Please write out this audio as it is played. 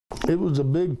It was a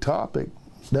big topic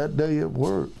that day at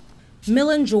work.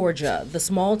 Millen, Georgia, the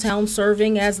small town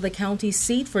serving as the county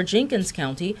seat for Jenkins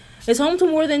County, is home to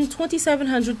more than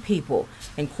 2,700 people.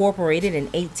 Incorporated in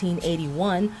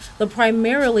 1881, the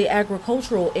primarily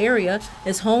agricultural area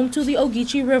is home to the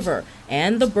Ogeechee River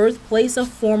and the birthplace of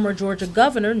former Georgia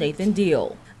Governor Nathan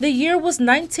Deal. The year was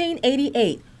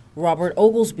 1988. Robert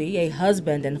Oglesby, a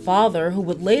husband and father who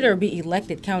would later be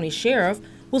elected county sheriff,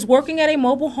 was working at a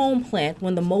mobile home plant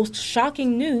when the most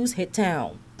shocking news hit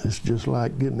town. It's just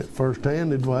like getting it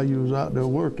first-handed while you was out there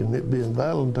working. It being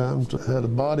Valentines, had a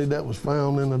body that was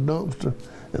found in a dumpster,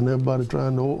 and everybody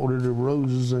trying to order the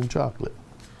roses and chocolate.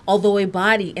 Although a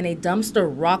body in a dumpster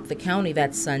rocked the county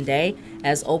that Sunday,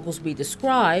 as Oglesby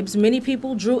describes, many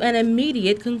people drew an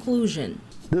immediate conclusion.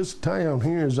 This town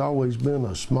here has always been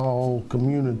a small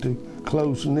community,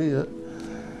 close-knit.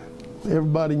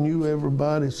 Everybody knew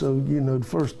everybody, so, you know, the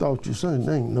first thought you say,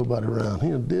 there ain't nobody around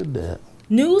here did that.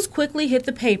 News quickly hit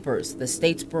the papers, the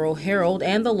Statesboro Herald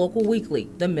and the local weekly,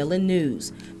 the Millen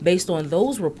News. Based on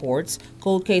those reports,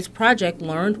 Cold Case Project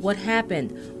learned what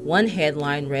happened. One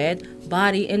headline read,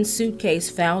 "Body in suitcase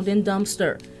found in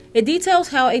dumpster." It details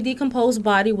how a decomposed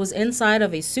body was inside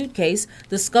of a suitcase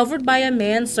discovered by a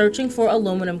man searching for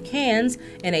aluminum cans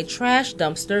in a trash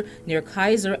dumpster near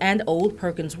Kaiser and Old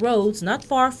Perkins Roads, not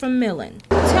far from Millen.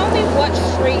 Tell me what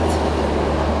street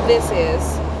this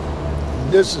is.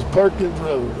 This is Perkins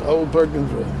Road, Old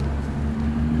Perkins Road.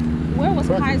 Where was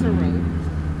Kaiser Road?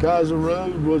 Kaiser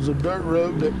Road was a dirt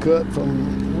road that cut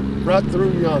from right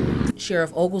through yonder.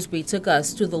 Sheriff Oglesby took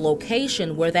us to the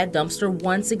location where that dumpster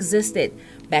once existed.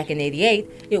 Back in '88,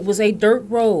 it was a dirt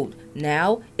road.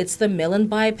 Now, it's the Millen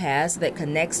bypass that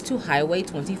connects to Highway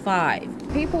 25.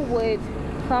 People would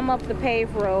come up the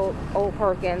paved road, Old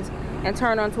Perkins, and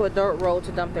turn onto a dirt road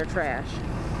to dump their trash.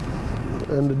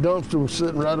 And the dumpster was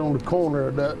sitting right on the corner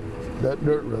of that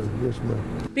dirt road, yes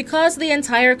ma'am. Because the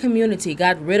entire community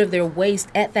got rid of their waste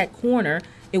at that corner,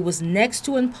 it was next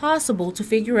to impossible to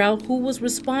figure out who was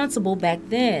responsible back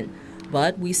then.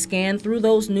 But we scanned through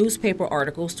those newspaper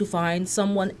articles to find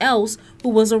someone else who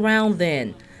was around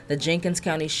then. The Jenkins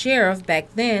County Sheriff back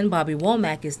then, Bobby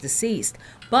Womack, is deceased.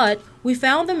 But we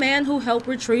found the man who helped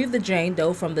retrieve the Jane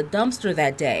Doe from the dumpster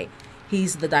that day.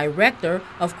 He's the director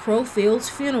of Crowfield's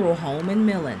Funeral Home in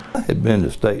Millen. I had been to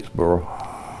Statesboro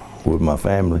with my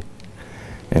family,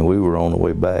 and we were on the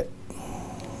way back.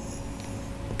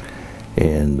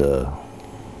 And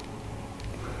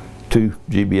two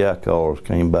GBI cars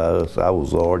came by us. I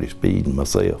was already speeding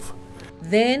myself.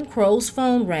 Then Crow's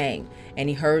phone rang, and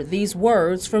he heard these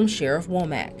words from Sheriff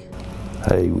Womack.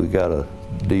 Hey, we got a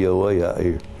DOA out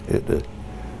here at the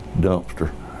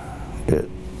dumpster at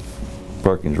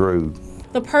Perkins Road.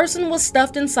 The person was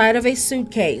stuffed inside of a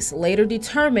suitcase, later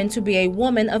determined to be a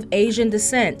woman of Asian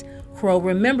descent. Crow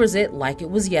remembers it like it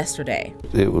was yesterday.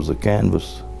 It was a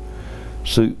canvas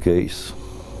suitcase,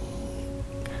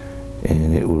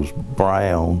 and it was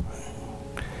brown,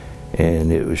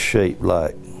 and it was shaped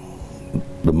like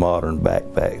the modern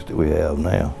backpacks that we have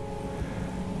now,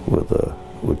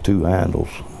 with two handles,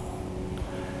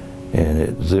 and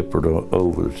it zippered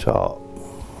over the top.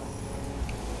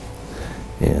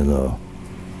 And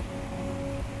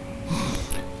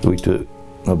we took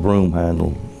a broom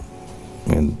handle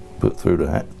and put through the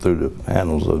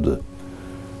handles of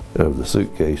the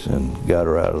suitcase and got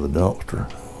her out of the dumpster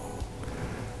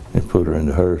and put her in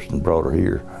the hearse and brought her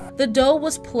here. The doe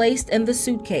was placed in the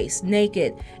suitcase,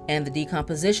 naked, and the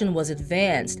decomposition was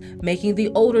advanced, making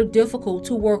the odor difficult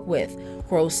to work with.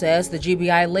 Crow says the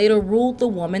GBI later ruled the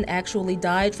woman actually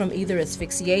died from either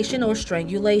asphyxiation or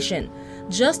strangulation,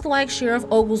 just like Sheriff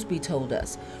Oglesby told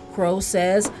us. Crow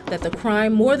says that the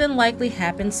crime more than likely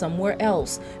happened somewhere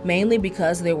else, mainly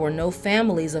because there were no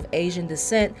families of Asian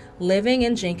descent living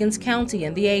in Jenkins County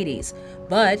in the 80s.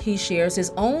 But he shares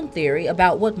his own theory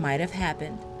about what might have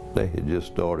happened. They had just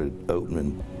started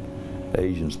opening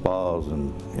Asian spas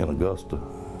in Augusta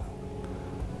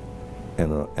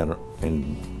and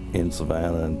in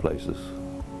Savannah and places,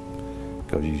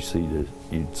 because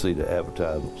you'd see the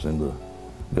advertisements in the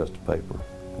Augusta paper,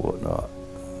 whatnot.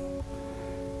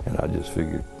 And I just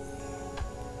figured,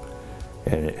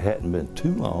 and it hadn't been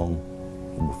too long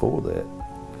before that,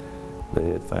 they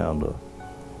had found a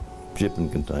shipping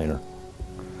container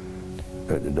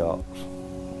at the docks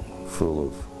full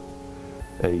of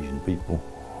Asian people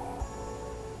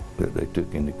that they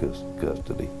took into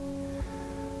custody.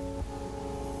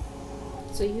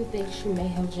 So you think she may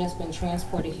have just been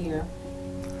transported here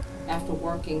after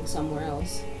working somewhere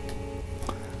else?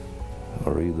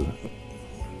 Or either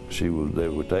they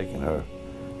were taking her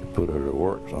to put her to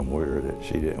work somewhere that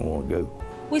she didn't want to go.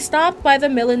 We stopped by the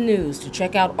Millen News to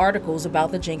check out articles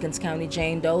about the Jenkins County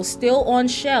Jane Doe still on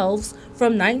shelves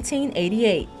from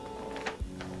 1988.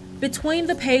 Between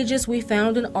the pages, we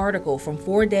found an article from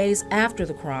 4 days after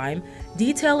the crime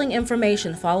detailing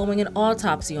information following an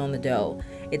autopsy on the doe.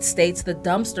 It states the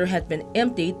dumpster had been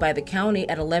emptied by the county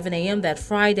at 11 a.m. that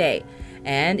Friday,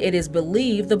 and it is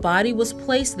believed the body was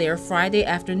placed there Friday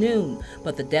afternoon,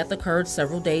 but the death occurred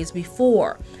several days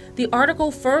before. The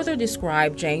article further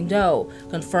described Jane Doe,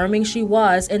 confirming she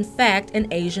was, in fact, an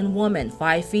Asian woman,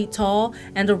 5 feet tall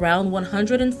and around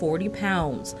 140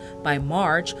 pounds. By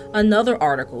March, another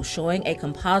article showing a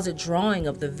composite drawing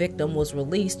of the victim was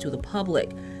released to the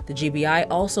public. The GBI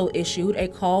also issued a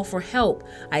call for help,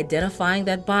 identifying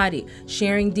that body,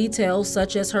 sharing details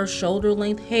such as her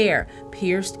shoulder-length hair,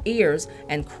 pierced ears,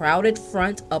 and crowded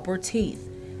front upper teeth.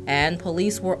 And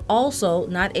police were also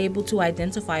not able to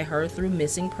identify her through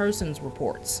missing persons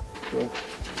reports.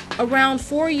 Around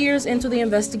 4 years into the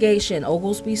investigation,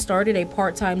 Oglesby started a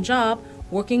part-time job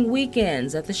working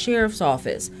weekends at the sheriff's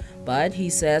office. But he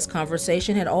says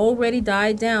conversation had already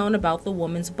died down about the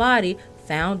woman's body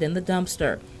found in the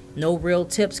dumpster. No real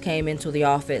tips came into the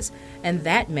office, and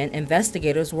that meant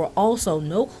investigators were also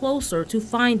no closer to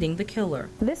finding the killer.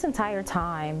 This entire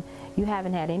time, you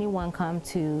haven't had anyone come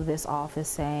to this office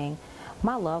saying,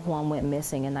 my loved one went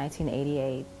missing in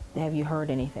 1988. Have you heard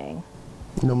anything?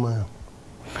 No, ma'am.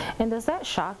 And does that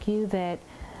shock you that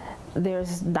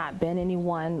there's not been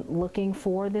anyone looking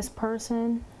for this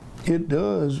person? It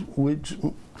does, which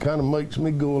kind of makes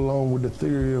me go along with the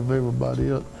theory of everybody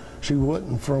else. She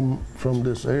wasn't from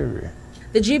this area.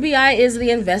 The GBI is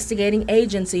the investigating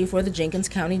agency for the Jenkins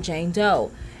County Jane Doe,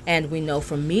 and we know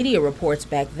from media reports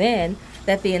back then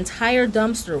that the entire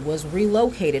dumpster was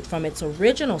relocated from its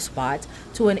original spot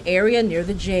to an area near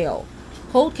the jail.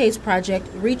 Cold Case Project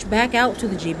reached back out to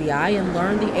the GBI and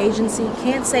learned the agency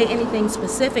can't say anything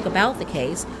specific about the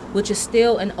case, which is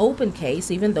still an open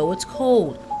case even though it's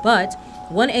cold. But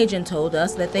one agent told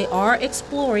us that they are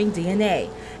exploring DNA.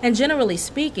 And generally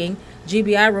speaking,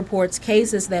 GBI reports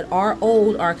cases that are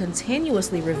old are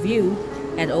continuously reviewed,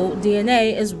 and old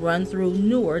DNA is run through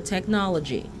newer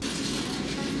technology.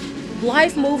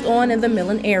 Life moved on in the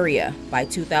Millen area. By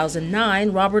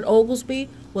 2009, Robert Oglesby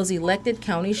was elected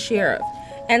county sheriff.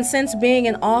 And since being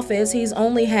in office, he's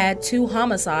only had 2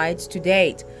 homicides to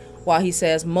date. While he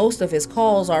says most of his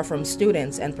calls are from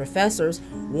students and professors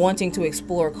wanting to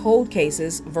explore cold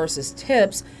cases versus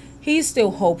tips, he's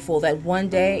still hopeful that one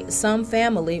day some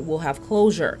family will have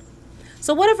closure.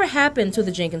 So whatever happened to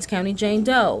the Jenkins County Jane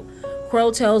Doe? Crow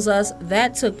tells us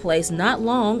that took place not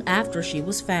long after she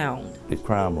was found. The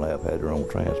crime lab had their own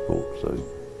transport, so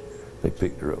they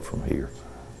picked her up from here.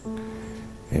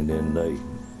 And then they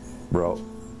brought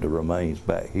the remains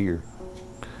back here.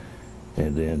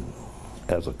 And then,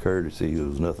 as a courtesy, there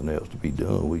was nothing else to be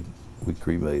done. We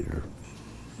cremated her.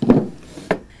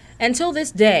 Until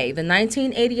this day, the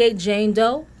 1988 Jane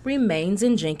Doe remains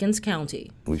in Jenkins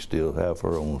County. We still have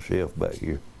her on the shelf back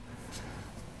here,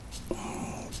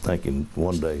 thinking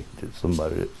one day that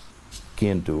somebody that's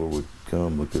kin to her would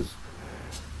come, because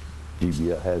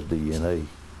GBI has DNA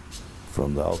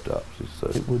from the autopsy. So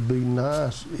It would be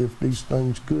nice if these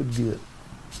things could get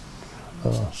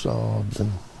solved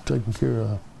and taken care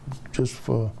of, just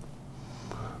for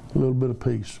a little bit of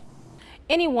peace.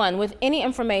 Anyone with any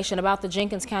information about the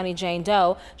Jenkins County Jane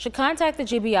Doe should contact the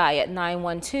GBI at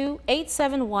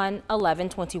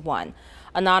 912-871-1121.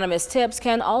 Anonymous tips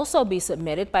can also be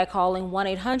submitted by calling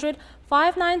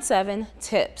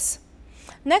 1-800-597-TIPS.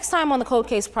 Next time on the Cold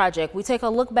Case Project, we take a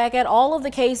look back at all of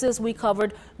the cases we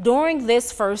covered during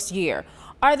this first year.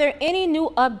 Are there any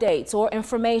new updates or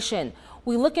information?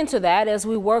 We look into that as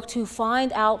we work to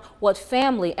find out what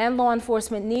family and law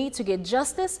enforcement need to get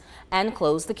justice and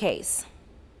close the case.